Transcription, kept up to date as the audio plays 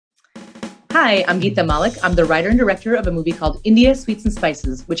Hi, I'm Geeta Malik. I'm the writer and director of a movie called India Sweets and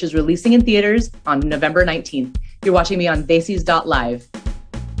Spices, which is releasing in theaters on November 19th. You're watching me on Desis.live.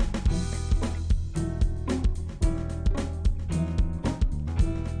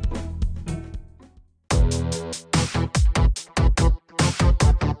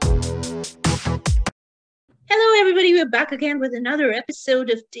 Hello, everybody. We're back again with another episode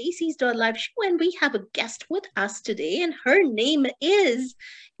of Live Show, and we have a guest with us today, and her name is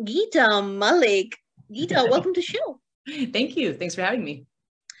Geeta Malik. Geeta, welcome to the show. Thank you. Thanks for having me.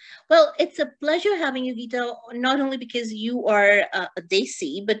 Well, it's a pleasure having you, Geeta, not only because you are a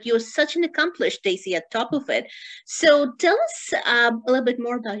Desi, but you're such an accomplished Desi at top of it. So tell us a little bit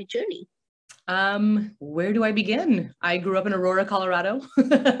more about your journey. Where do I begin? I grew up in Aurora, Colorado.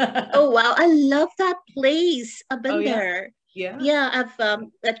 Oh, wow. I love that place. I've been there. Yeah. Yeah, I've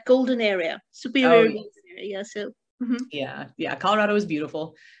that golden area, superior golden area. So yeah. Colorado is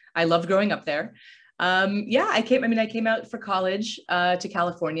beautiful. I loved growing up there. I came out for college to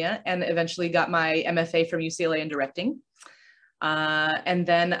California and eventually got my MFA from UCLA in directing. And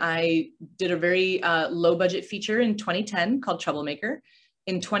then I did a very low budget feature in 2010 called Troublemaker.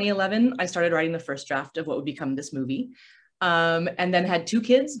 In 2011, I started writing the first draft of what would become this movie, and then had two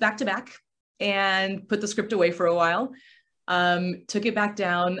kids back to back and put the script away for a while. Took it back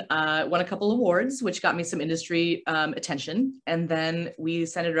down, won a couple awards, which got me some industry attention. And then we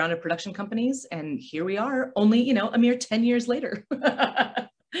sent it around to production companies. And here we are, only, a mere 10 years later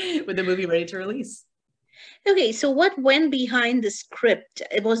with the movie ready to release. Okay, so what went behind the script?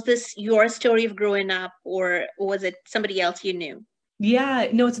 Was this your story of growing up, or was it somebody else you knew? Yeah,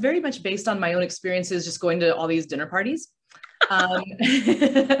 no, it's very much based on my own experiences just going to all these dinner parties.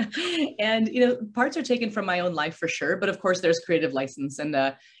 And, parts are taken from my own life for sure. But of course, there's creative license. And,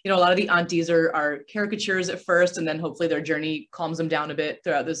 a lot of the aunties are caricatures at first, and then hopefully their journey calms them down a bit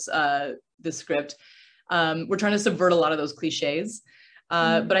throughout this script. We're trying to subvert a lot of those cliches.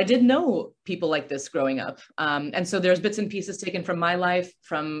 But I did know people like this growing up. And so there's bits and pieces taken from my life,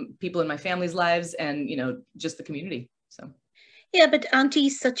 from people in my family's lives, and, just the community. So. Yeah, but Aunty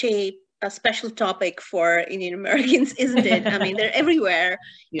is such a special topic for Indian Americans, isn't it? I mean, they're everywhere,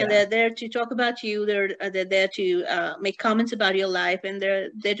 and they're there to talk about you. They're there to make comments about your life, and they're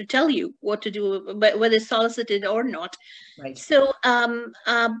there to tell you what to do, but whether solicited or not. Right. So, how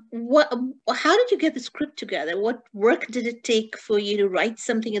did you get the script together? What work did it take for you to write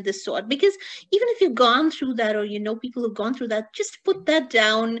something of this sort? Because even if you've gone through that, or people who've gone through that, just put that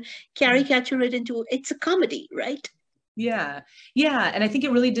down, caricature it into it's a comedy, right? Yeah. And I think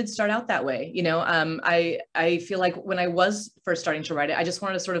it really did start out that way. I feel like when I was first starting to write it, I just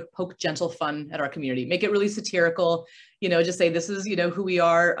wanted to sort of poke gentle fun at our community, make it really satirical, just say, this is, who we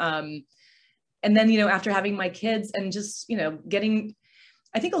are. And then, after having my kids and just,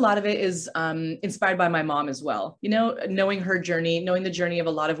 I think a lot of it is inspired by my mom as well, knowing her journey, knowing the journey of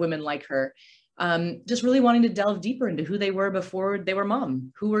a lot of women like her. Just really wanting to delve deeper into who they were before they were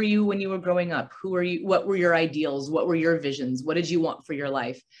mom. Who were you when you were growing up? Who were you? What were your ideals? What were your visions? What did you want for your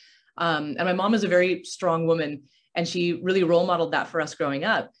life? And my mom is a very strong woman, and she really role modeled that for us growing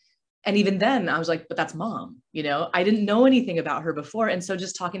up. And even then I was like, but that's mom, I didn't know anything about her before. And so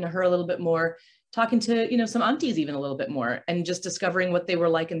just talking to her a little bit more, talking to, some aunties even a little bit more, and just discovering what they were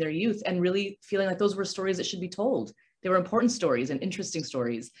like in their youth, and really feeling like those were stories that should be told. They were important stories and interesting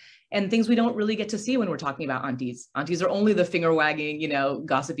stories, and things we don't really get to see when we're talking about aunties. Aunties are only the finger wagging,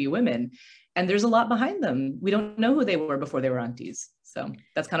 gossipy women. And there's a lot behind them. We don't know who they were before they were aunties. So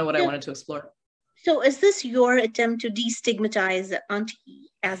that's kind of what I wanted to explore. So is this your attempt to destigmatize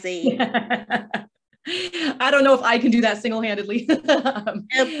auntie as a... I don't know if I can do that single-handedly.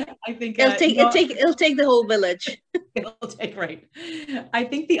 I think it'll take the whole village. It'll take, right. I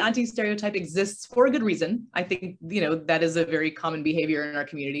think the auntie stereotype exists for a good reason. I think, that is a very common behavior in our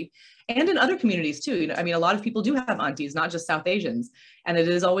community and in other communities too. I mean, a lot of people do have aunties, not just South Asians. And it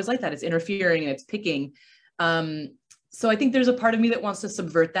is always like that. It's interfering and it's picking. So I think there's a part of me that wants to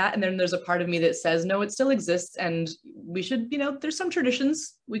subvert that. And then there's a part of me that says, no, it still exists. And we should, there's some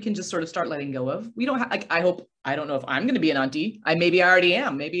traditions we can just sort of start letting go of. We don't have, I don't know if I'm going to be an auntie. Maybe I already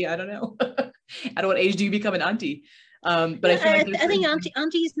am. Maybe, I don't know. At what age do you become an auntie? But I think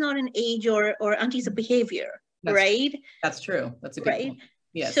auntie is not an age, or auntie is a behavior, right? That's true. That's a good point.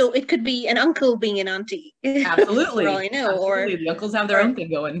 Yes. So it could be an uncle being an auntie. Absolutely. For all I know. Absolutely. The uncles have their own thing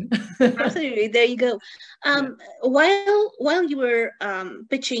going. Absolutely. There you go. While you were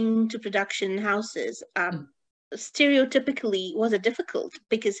pitching to production houses, stereotypically, was it difficult?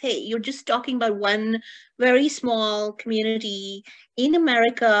 Because, hey, you're just talking about one very small community in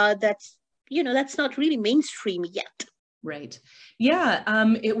America that's not really mainstream yet. Right. Yeah,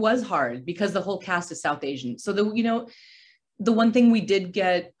 it was hard because the whole cast is South Asian. So the one thing we did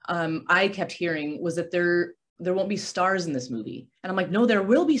get, I kept hearing was that there won't be stars in this movie. And I'm like, no, there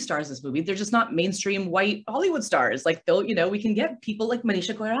will be stars in this movie. They're just not mainstream white Hollywood stars. Like we can get people like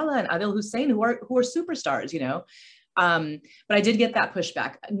Manisha Koirala and Adil Hussain who are superstars, but I did get that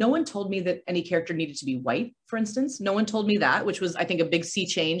pushback. No one told me that any character needed to be white, for instance. No one told me that, which was, I think, a big sea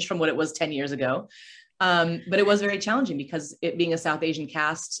change from what it was 10 years ago. But it was very challenging because it being a South Asian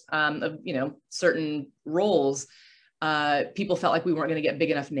cast of, certain roles, people felt like we weren't going to get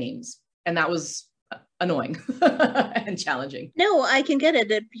big enough names. And that was annoying and challenging. No, I can get it.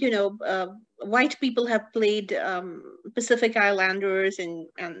 That, white people have played Pacific Islanders and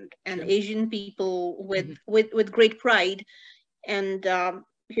Asian people with great pride. And,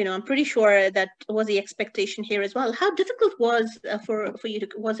 I'm pretty sure that was the expectation here as well. How difficult was it for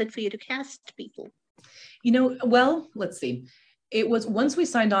you to cast people? Well, let's see. It was, once we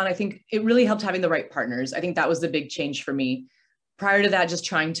signed on, I think it really helped having the right partners. I think that was the big change for me. Prior to that, just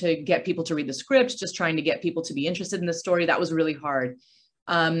trying to get people to read the script, just trying to get people to be interested in the story, that was really hard.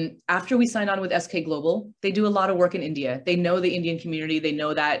 After we signed on with SK Global, they do a lot of work in India. They know the Indian community. They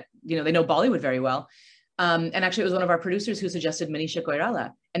know that, they know Bollywood very well. And actually, it was one of our producers who suggested Manisha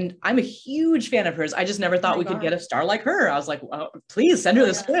Koirala. And I'm a huge fan of hers. I just never thought we could get a star like her. I was like, well, please send her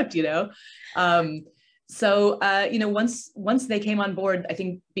the script, So, once they came on board, I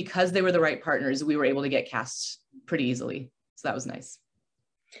think because they were the right partners, we were able to get cast pretty easily. So that was nice.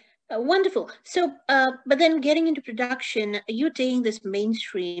 Wonderful. So, but then getting into production, you're taking this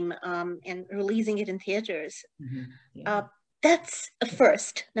mainstream and releasing it in theaters. Mm-hmm. Yeah. That's a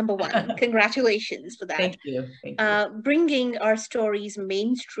first, number one. Congratulations for that. Thank you. Thank you. Bringing our stories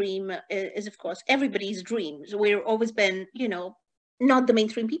mainstream is, of course, everybody's dream. So we've always been, not the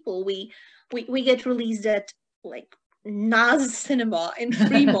mainstream people. We get released at like Naz Cinema in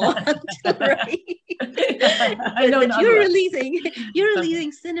Fremont, right? You're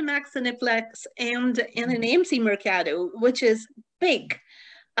releasing Cinemax, Cineplex, and an AMC Mercado, which is big.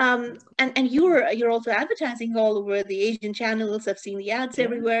 And you're also advertising all over the Asian channels. I've seen the ads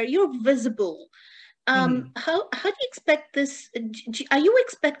everywhere. You're visible. How do you expect this? Are you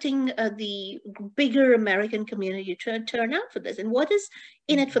expecting the bigger American community to turn out for this? And what is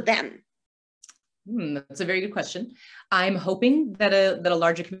in it for them? That's a very good question. I'm hoping that a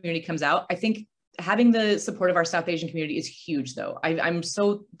larger community comes out. I think having the support of our South Asian community is huge, though. I'm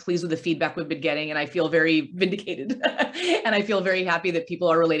so pleased with the feedback we've been getting, and I feel very vindicated. And I feel very happy that people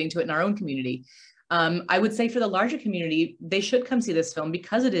are relating to it in our own community. I would say for the larger community, they should come see this film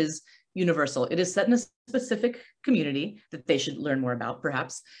because it is universal. It is set in a specific community that they should learn more about,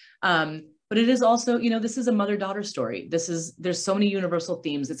 perhaps. But it is also, this is a mother-daughter story. There's so many universal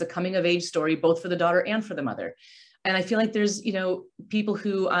themes. It's a coming of age story, both for the daughter and for the mother. And I feel like there's, people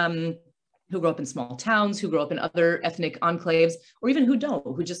who grow up in small towns, who grow up in other ethnic enclaves, or even who don't,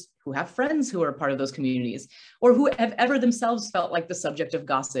 who have friends who are part of those communities, or who have ever themselves felt like the subject of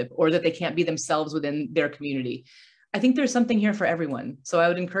gossip, or that they can't be themselves within their community. I think there's something here for everyone. So I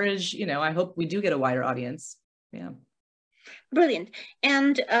would encourage, I hope we do get a wider audience. Yeah. Brilliant.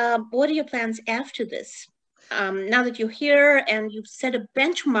 And what are your plans after this? Now that you're here and you've set a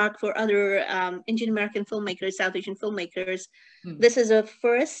benchmark for other Indian American filmmakers, South Asian filmmakers, this is a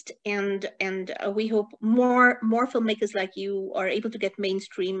first, and we hope more filmmakers like you are able to get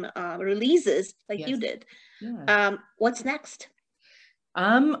mainstream releases like you did. Yeah. What's next?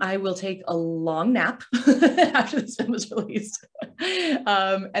 I will take a long nap after this film is released.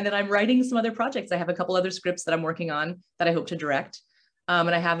 And then I'm writing some other projects. I have a couple other scripts that I'm working on that I hope to direct. And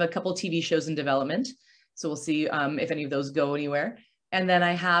I have a couple TV shows in development. So we'll see if any of those go anywhere. And then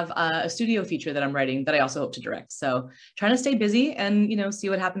I have a studio feature that I'm writing that I also hope to direct. So trying to stay busy and, see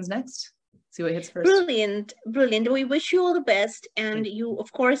what happens next. See what hits first. Brilliant. We wish you all the best. And you,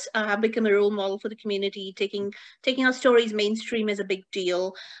 of course, have become a role model for the community. Taking our stories mainstream is a big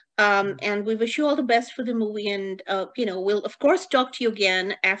deal. And we wish you all the best for the movie. And, we'll, of course, talk to you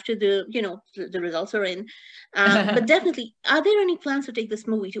again after the results are in. But definitely, are there any plans to take this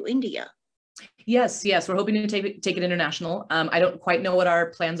movie to India? Yes. We're hoping to take it international. I don't quite know what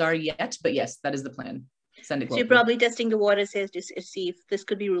our plans are yet, but yes, that is the plan. Send it globally. So you're probably testing the waters here to see if this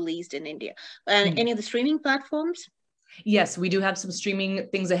could be released in India. Any of the streaming platforms? Yes, we do have some streaming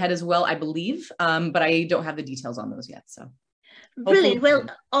things ahead as well, I believe, but I don't have the details on those yet. So. Brilliant. Well,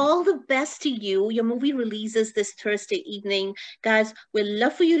 all the best to you. Your movie releases this Thursday evening. Guys, we'd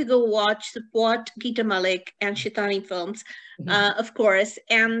love for you to go support Geeta Malik and Shaitani Films, of course,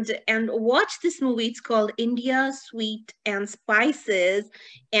 and watch this movie. It's called India Sweet and Spices,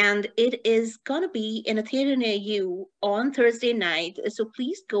 and it is going to be in a theater near you on Thursday night. So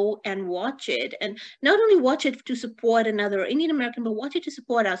please go and watch it. And not only watch it to support another Indian American, but watch it to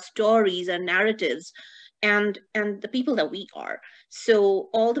support our stories, our narratives, and the people that we are. So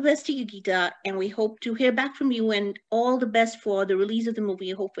all the best to you, Geeta, and we hope to hear back from you, and all the best for the release of the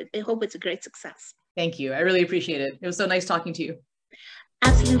movie. I hope it's a great success. Thank you. I really appreciate it. It was so nice talking to you.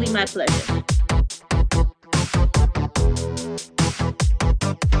 Absolutely my pleasure.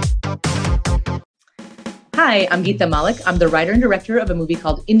 Hi, I'm Geeta Malik. I'm the writer and director of a movie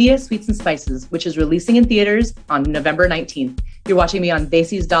called India Sweets and Spices, which is releasing in theaters on November 19th. You're watching me on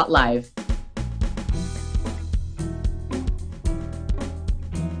Bases.live.